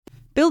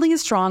Building a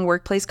strong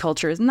workplace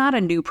culture is not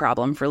a new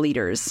problem for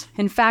leaders.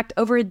 In fact,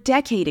 over a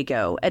decade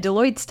ago, a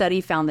Deloitte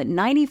study found that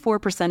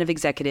 94% of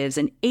executives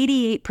and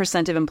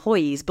 88% of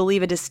employees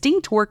believe a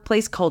distinct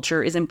workplace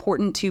culture is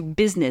important to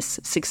business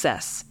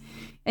success.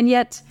 And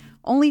yet,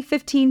 only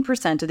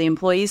 15% of the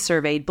employees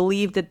surveyed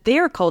believed that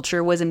their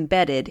culture was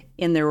embedded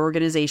in their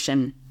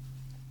organization.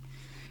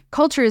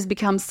 Culture has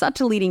become such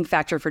a leading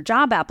factor for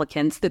job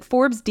applicants that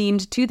Forbes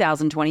deemed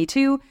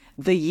 2022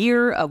 the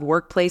year of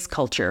workplace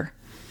culture.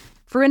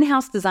 For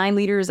in-house design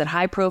leaders at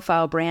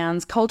high-profile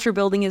brands, culture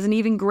building is an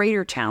even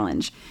greater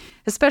challenge,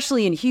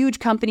 especially in huge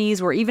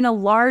companies where even a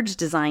large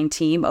design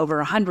team, over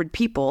 100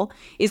 people,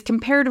 is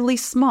comparatively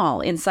small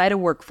inside a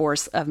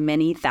workforce of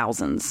many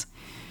thousands.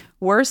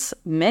 Worse,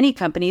 many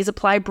companies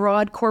apply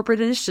broad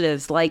corporate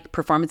initiatives like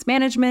performance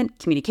management,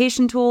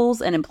 communication tools,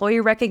 and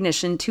employee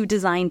recognition to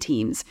design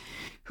teams,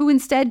 who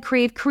instead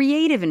crave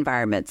creative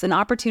environments and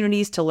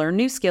opportunities to learn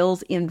new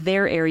skills in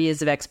their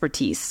areas of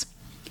expertise.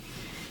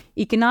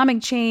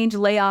 Economic change,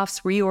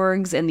 layoffs,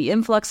 reorgs, and the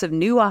influx of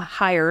new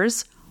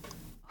hires,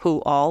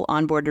 who all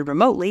onboarded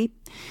remotely,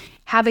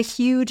 have a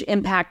huge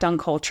impact on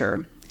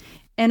culture.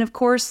 And of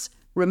course,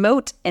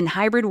 remote and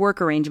hybrid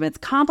work arrangements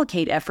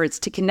complicate efforts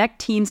to connect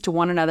teams to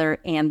one another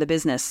and the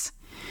business.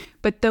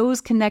 But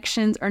those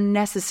connections are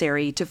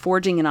necessary to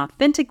forging an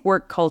authentic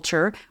work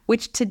culture,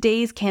 which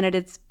today's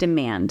candidates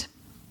demand.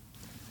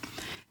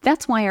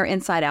 That's why our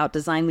Inside Out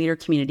design leader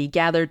community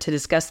gathered to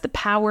discuss the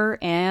power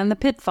and the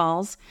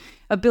pitfalls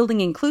of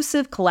building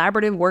inclusive,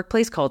 collaborative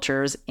workplace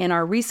cultures in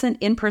our recent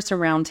in-person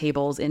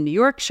roundtables in New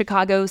York,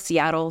 Chicago,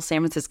 Seattle, San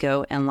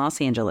Francisco, and Los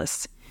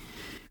Angeles.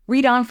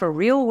 Read on for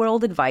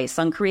real-world advice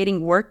on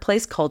creating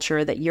workplace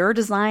culture that your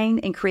design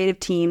and creative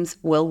teams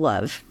will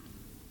love.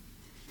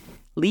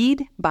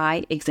 Lead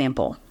by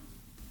example.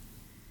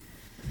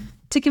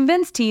 To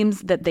convince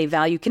teams that they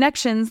value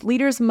connections,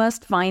 leaders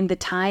must find the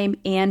time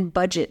and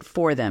budget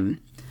for them.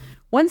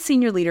 One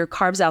senior leader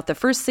carves out the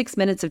first 6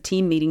 minutes of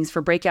team meetings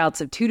for breakouts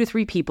of 2 to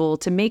 3 people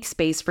to make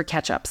space for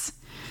catch-ups.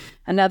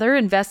 Another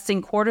invests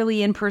in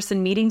quarterly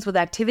in-person meetings with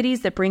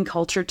activities that bring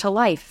culture to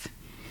life.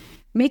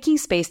 Making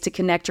space to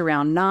connect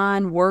around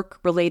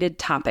non-work-related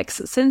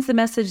topics sends the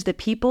message that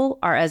people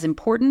are as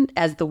important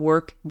as the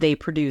work they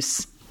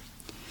produce.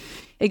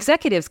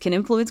 Executives can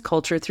influence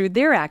culture through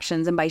their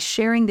actions and by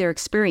sharing their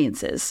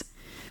experiences.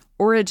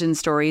 Origin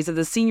stories of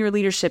the senior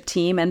leadership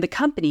team and the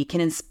company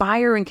can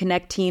inspire and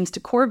connect teams to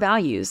core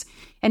values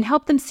and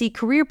help them see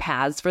career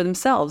paths for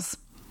themselves.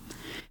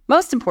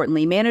 Most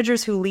importantly,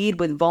 managers who lead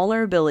with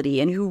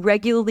vulnerability and who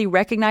regularly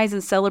recognize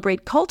and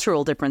celebrate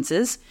cultural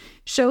differences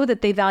show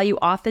that they value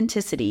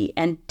authenticity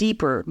and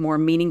deeper, more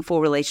meaningful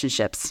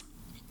relationships.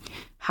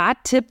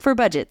 Hot tip for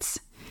budgets.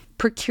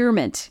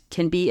 Procurement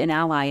can be an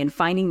ally in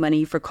finding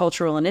money for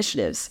cultural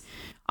initiatives.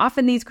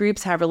 Often these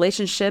groups have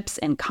relationships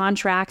and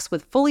contracts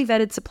with fully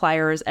vetted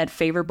suppliers at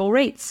favorable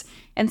rates.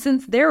 And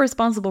since they're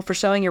responsible for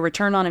showing a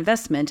return on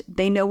investment,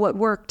 they know what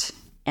worked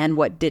and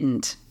what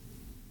didn't.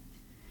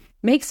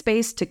 Make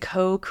space to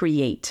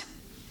co-create.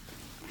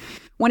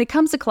 When it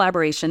comes to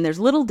collaboration, there's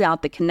little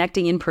doubt that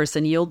connecting in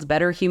person yields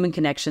better human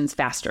connections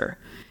faster.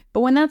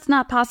 But when that's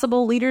not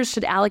possible, leaders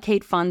should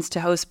allocate funds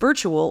to host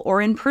virtual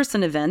or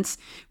in-person events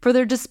for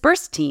their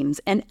dispersed teams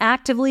and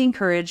actively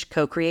encourage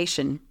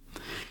co-creation.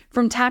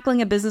 From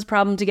tackling a business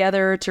problem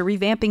together to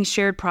revamping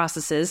shared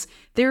processes,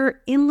 there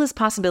are endless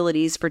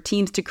possibilities for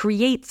teams to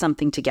create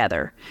something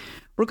together.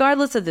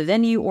 Regardless of the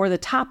venue or the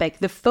topic,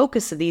 the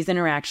focus of these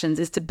interactions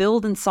is to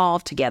build and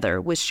solve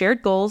together with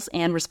shared goals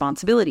and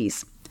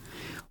responsibilities.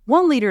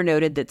 One leader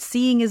noted that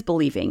seeing is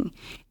believing,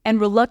 and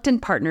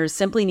reluctant partners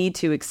simply need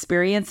to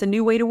experience a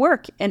new way to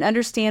work and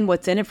understand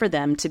what's in it for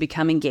them to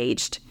become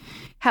engaged.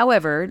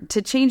 However,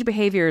 to change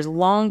behaviors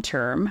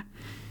long-term,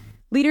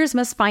 leaders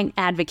must find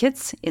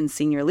advocates in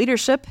senior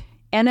leadership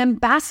and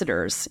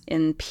ambassadors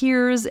in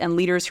peers and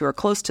leaders who are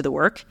close to the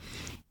work,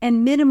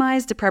 and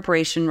minimize the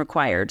preparation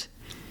required.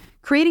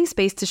 Creating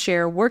space to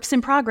share works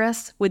in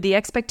progress with the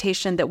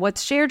expectation that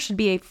what's shared should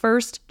be a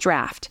first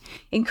draft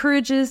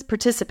encourages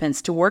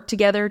participants to work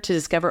together to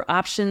discover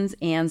options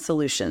and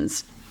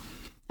solutions.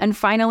 And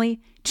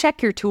finally,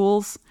 check your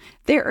tools.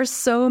 There are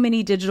so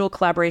many digital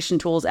collaboration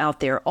tools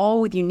out there,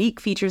 all with unique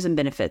features and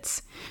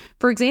benefits.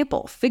 For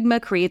example, Figma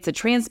creates a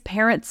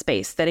transparent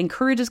space that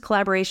encourages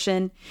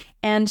collaboration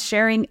and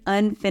sharing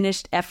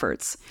unfinished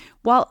efforts,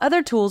 while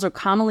other tools are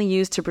commonly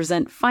used to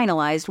present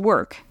finalized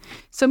work.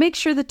 So make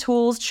sure the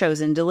tools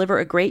chosen deliver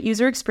a great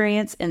user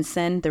experience and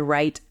send the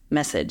right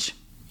message.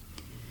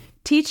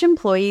 Teach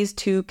employees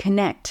to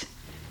connect.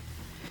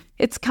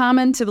 It's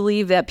common to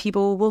believe that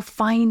people will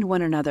find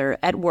one another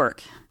at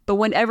work, but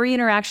when every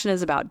interaction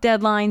is about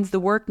deadlines, the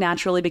work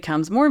naturally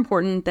becomes more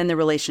important than the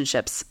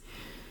relationships.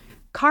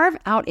 Carve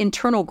out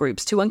internal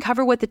groups to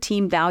uncover what the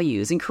team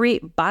values and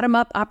create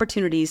bottom-up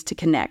opportunities to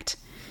connect.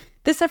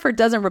 This effort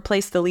doesn't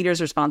replace the leader's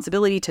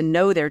responsibility to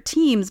know their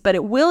teams, but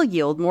it will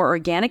yield more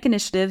organic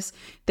initiatives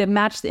that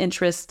match the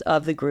interests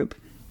of the group.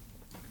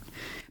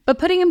 But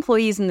putting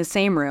employees in the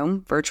same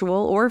room,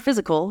 virtual or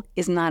physical,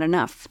 is not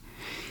enough.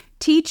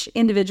 Teach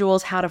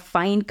individuals how to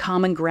find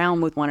common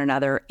ground with one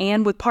another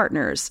and with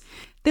partners.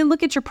 Then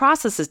look at your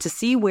processes to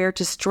see where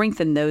to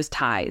strengthen those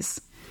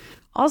ties.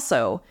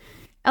 Also,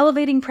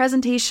 elevating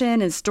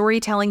presentation and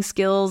storytelling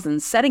skills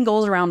and setting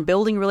goals around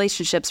building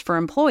relationships for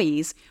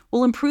employees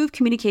will improve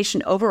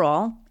communication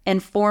overall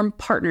and form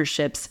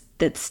partnerships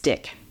that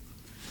stick.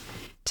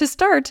 To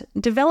start,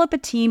 develop a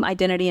team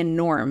identity and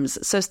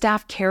norms so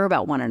staff care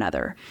about one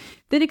another.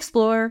 Then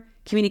explore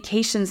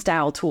communication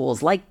style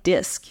tools like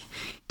DISC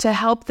to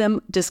help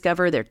them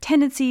discover their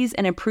tendencies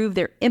and improve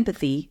their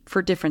empathy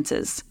for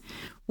differences.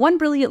 One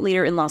brilliant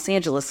leader in Los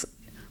Angeles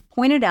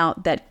pointed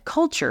out that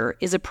culture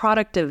is a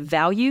product of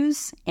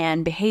values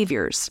and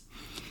behaviors.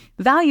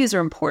 Values are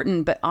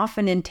important but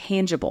often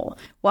intangible,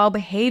 while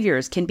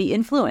behaviors can be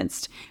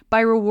influenced by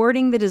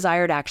rewarding the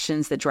desired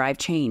actions that drive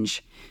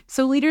change.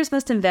 So leaders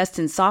must invest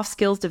in soft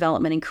skills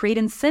development and create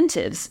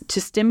incentives to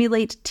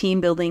stimulate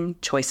team-building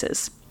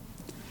choices.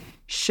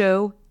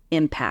 Show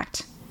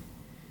impact.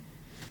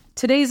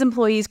 Today's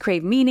employees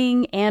crave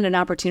meaning and an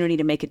opportunity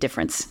to make a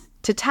difference.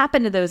 To tap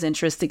into those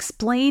interests,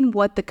 explain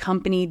what the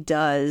company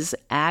does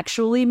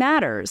actually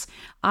matters,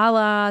 a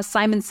la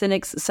Simon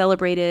Sinek's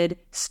celebrated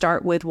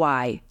Start With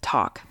Why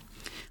talk.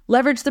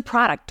 Leverage the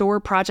product or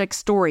project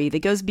story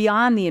that goes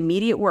beyond the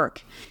immediate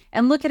work,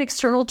 and look at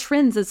external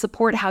trends that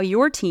support how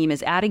your team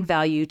is adding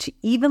value to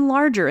even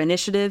larger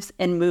initiatives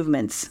and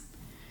movements.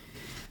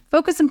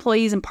 Focus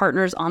employees and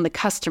partners on the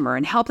customer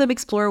and help them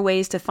explore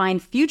ways to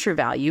find future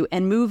value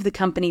and move the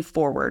company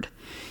forward.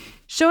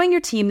 Showing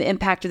your team the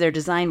impact of their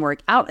design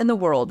work out in the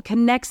world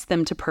connects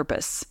them to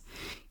purpose.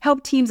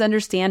 Help teams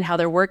understand how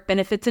their work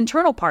benefits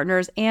internal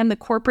partners and the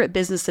corporate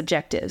business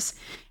objectives.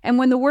 And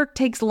when the work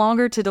takes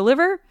longer to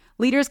deliver,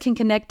 leaders can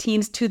connect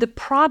teams to the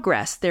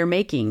progress they're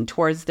making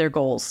towards their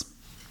goals.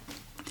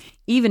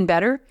 Even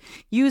better,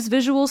 use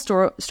visual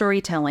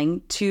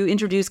storytelling to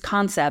introduce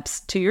concepts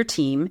to your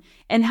team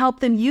and help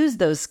them use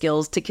those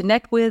skills to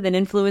connect with and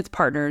influence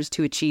partners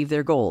to achieve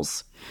their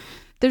goals.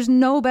 There's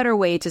no better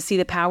way to see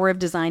the power of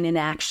design in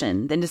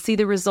action than to see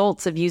the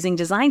results of using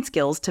design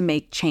skills to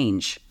make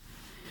change.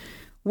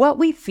 What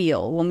we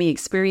feel when we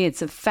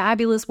experience a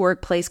fabulous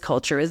workplace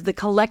culture is the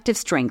collective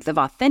strength of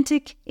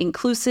authentic,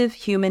 inclusive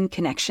human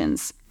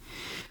connections.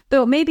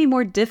 Though it may be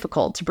more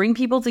difficult to bring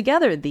people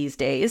together these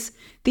days,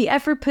 the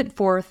effort put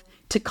forth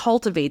to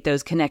cultivate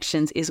those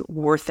connections is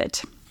worth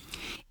it.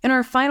 In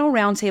our final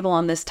roundtable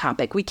on this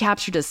topic, we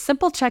captured a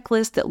simple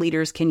checklist that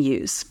leaders can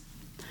use.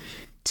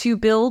 To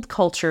build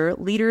culture,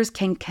 leaders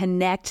can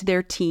connect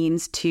their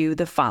teams to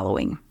the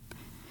following: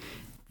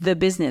 the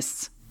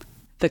business,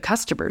 the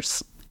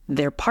customers,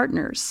 their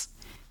partners,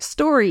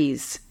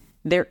 stories,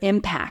 their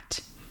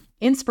impact,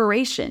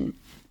 inspiration,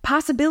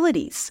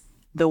 possibilities,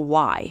 the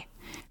why,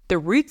 the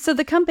roots of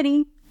the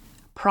company,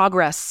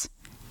 progress,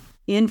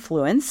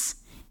 influence,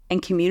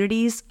 and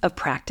communities of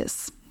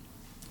practice.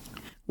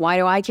 Why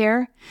do I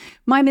care?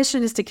 My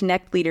mission is to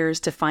connect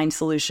leaders to find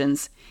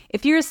solutions.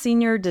 If you're a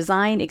senior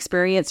design,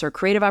 experience, or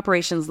creative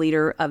operations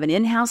leader of an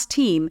in-house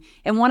team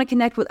and want to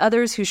connect with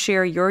others who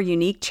share your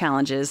unique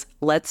challenges,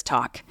 let's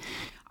talk.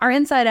 Our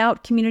Inside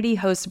Out community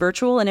hosts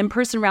virtual and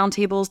in-person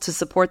roundtables to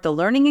support the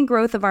learning and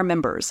growth of our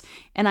members,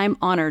 and I'm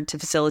honored to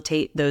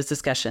facilitate those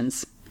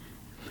discussions.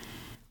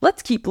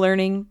 Let's keep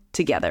learning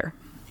together.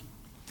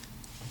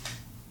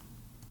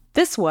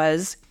 This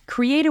was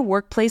Create a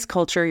Workplace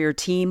Culture Your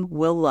Team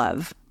Will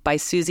Love by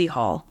Susie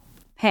Hall.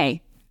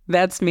 Hey,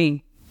 that's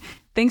me.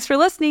 Thanks for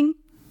listening.